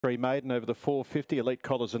Free Maiden over the 450, Elite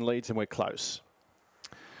Collars and Leads, and we're close.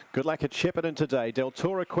 Good luck at Shepparton today.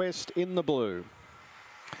 Deltora Quest in the blue.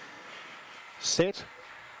 Set.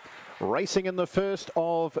 Racing in the first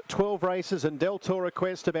of 12 races, and Deltora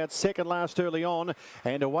Quest about second last early on,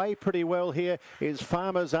 and away pretty well here is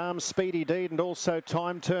Farmer's Arms, Speedy Deed, and also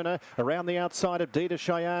Time Turner around the outside of Dita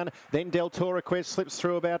Cheyenne. Then Deltora Quest slips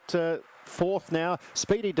through about fourth now.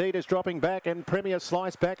 Speedy Deed is dropping back, and Premier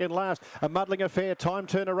Slice back in last. A muddling affair. Time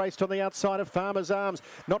Turner raced on the outside of Farmer's Arms.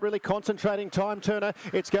 Not really concentrating, Time Turner.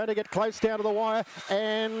 It's going to get close down to the wire,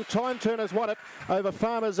 and Time Turner's won it over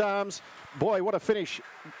Farmer's Arms. Boy, what a finish.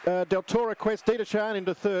 Deltora Quest, Dita Cheyenne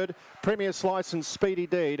into third. Premier Slice and Speedy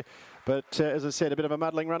Deed. But as I said, a bit of a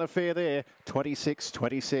muddling run affair there.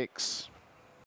 26-26.